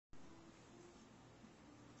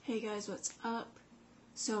Hey guys, what's up?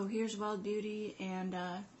 So here's Wild Beauty, and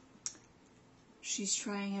she's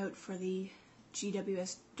trying out for the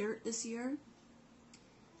GWS Dirt this year.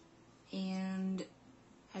 And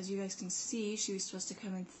as you guys can see, she was supposed to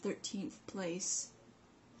come in 13th place.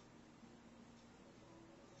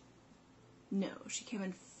 No, she came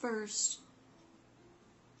in first.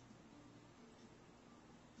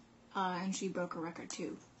 And she broke her record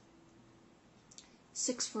too.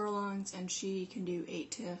 6 furlongs, and she can do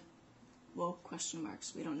 8 to, well, question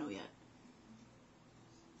marks, we don't know yet.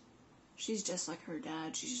 She's just like her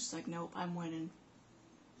dad. She's just like, nope, I'm winning.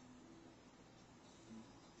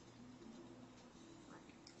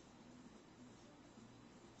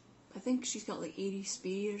 I think she's got like 80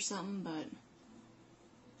 speed or something, but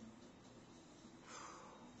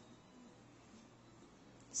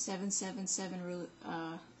 .777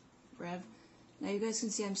 rev. Now you guys can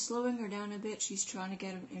see I'm slowing her down a bit. She's trying to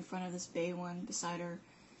get in front of this bay one beside her,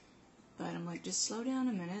 but I'm like, just slow down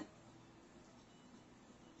a minute.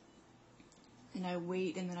 And I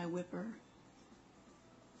wait, and then I whip her.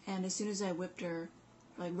 And as soon as I whipped her,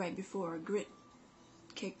 like right before, grit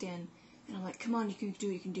kicked in, and I'm like, come on, you can do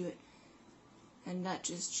it, you can do it. And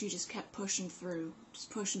she just kept pushing through, just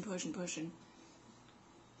pushing.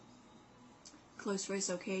 Close race,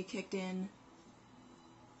 okay, kicked in.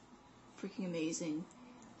 Freaking amazing.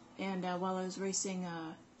 And while I was racing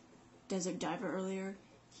Desert Diver earlier,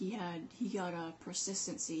 he got a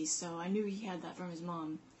persistency, so I knew he had that from his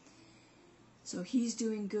mom. So he's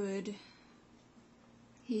doing good.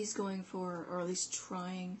 He's going for, or at least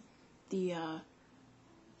trying, the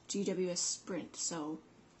GWS Sprint. So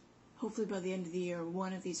hopefully by the end of the year,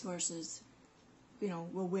 one of these horses,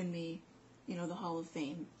 will win me, the Hall of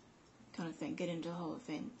Fame kind of thing. Get into the Hall of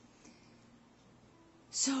Fame.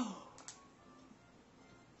 So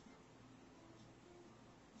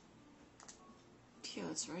yeah,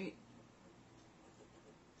 that's right.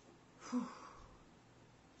 Whew.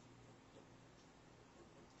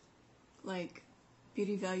 Like,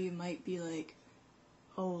 beauty value might be like,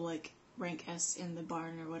 oh, like rank S in the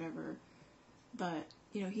barn or whatever, but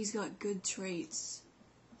he's got good traits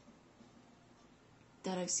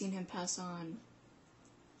that I've seen him pass on,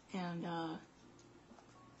 and I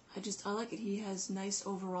like it. He has nice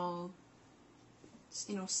overall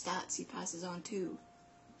stats he passes on too.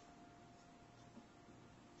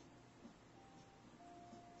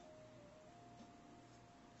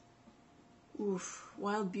 Oof,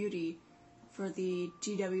 Wild Beauty for the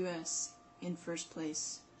GWS in first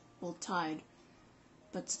place. Well, tied,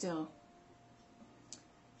 but still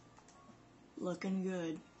looking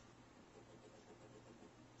good.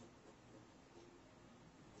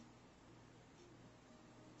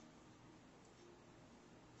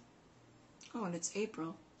 Oh, and it's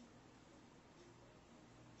April.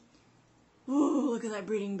 Ooh, look at that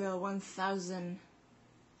breeding bill.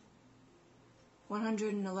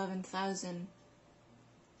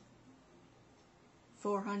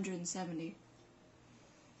 111,470.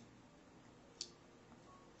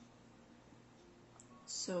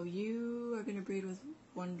 So you are going to breed with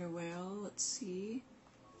Wonder Whale. Let's see.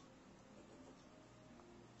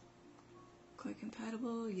 Quite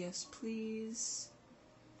compatible. Yes, please.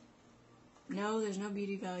 No, there's no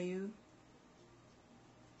beauty value.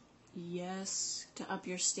 Yes, to up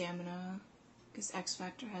your stamina, because X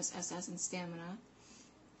Factor has SS and stamina.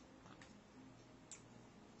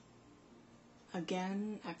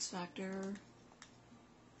 Again, X Factor.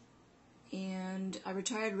 And I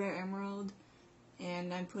retired Rare Emerald,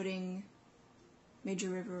 and I'm putting Major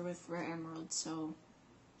River with Rare Emerald, so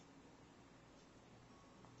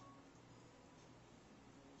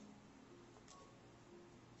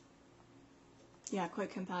yeah,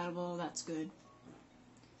 quite compatible. That's good.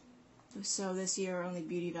 So this year, only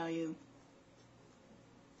beauty value.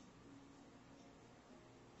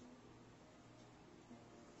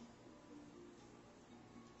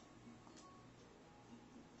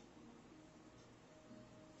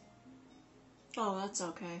 Oh, that's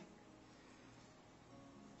okay.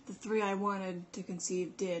 The 3 I wanted to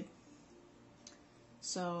conceive did.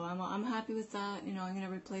 So I'm happy with that. I'm going to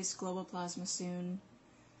replace Global Plasma soon.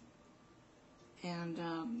 And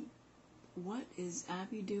what is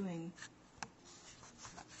Abby doing?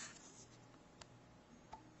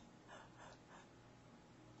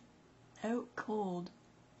 Out cold.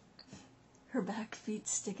 Her back feet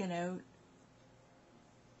sticking out.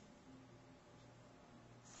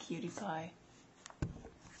 Cutie pie.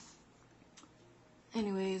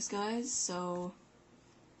 Anyways, guys, so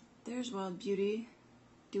there's Wild Beauty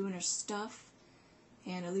doing her stuff,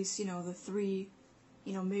 and at least, the 3,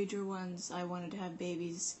 major ones I wanted to have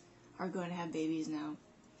babies are going to have babies now.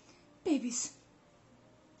 Babies.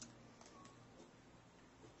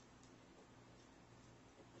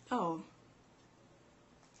 Oh,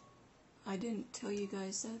 I didn't tell you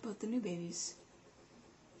guys that about the new babies.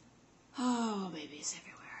 Oh, babies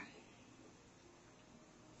everywhere.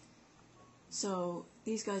 So,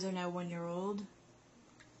 these guys are now 1 year old.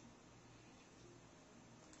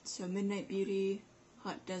 So, Midnight Beauty,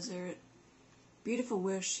 Hot Desert, Beautiful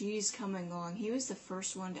Wish, he's coming along. He was the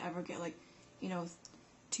first one to ever get, like,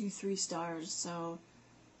 2-3 stars. So,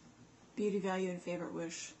 Beauty Value and Favorite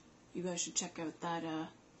Wish. You guys should check out that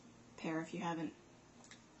pair if you haven't.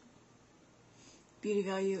 Beauty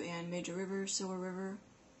Value and Major River, Silver River.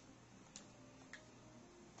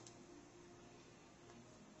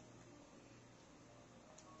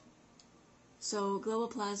 So, Global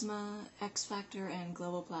Plasma, X Factor, and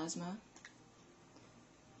Global Plasma.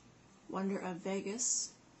 Wonder of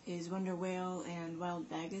Vegas is Wonder Whale and Wild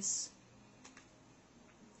Vegas.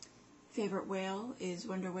 Favorite Whale is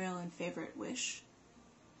Wonder Whale and Favorite Wish.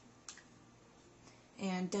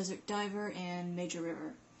 And Desert Diver and Major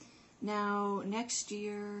River. Now, next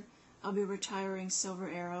year, I'll be retiring Silver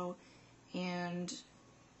Arrow, and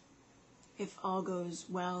if all goes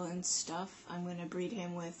well and stuff, I'm going to breed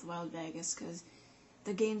him with Wild Vegas, because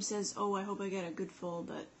the game says, oh, I hope I get a good foal,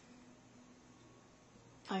 but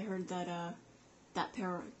I heard that that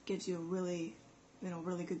pair gives you really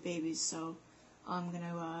good babies, so I'm going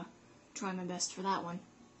to try my best for that one.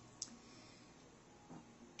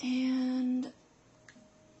 And,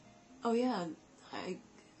 oh yeah,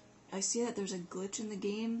 I see that there's a glitch in the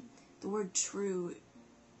game. The word true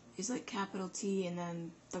is like capital T and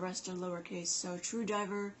then the rest are lowercase. So True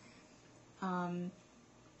Diver from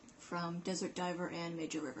Desert Diver and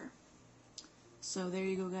Major River. So there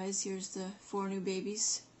you go, guys. Here's the 4 new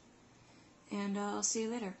babies. And I'll see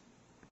you later.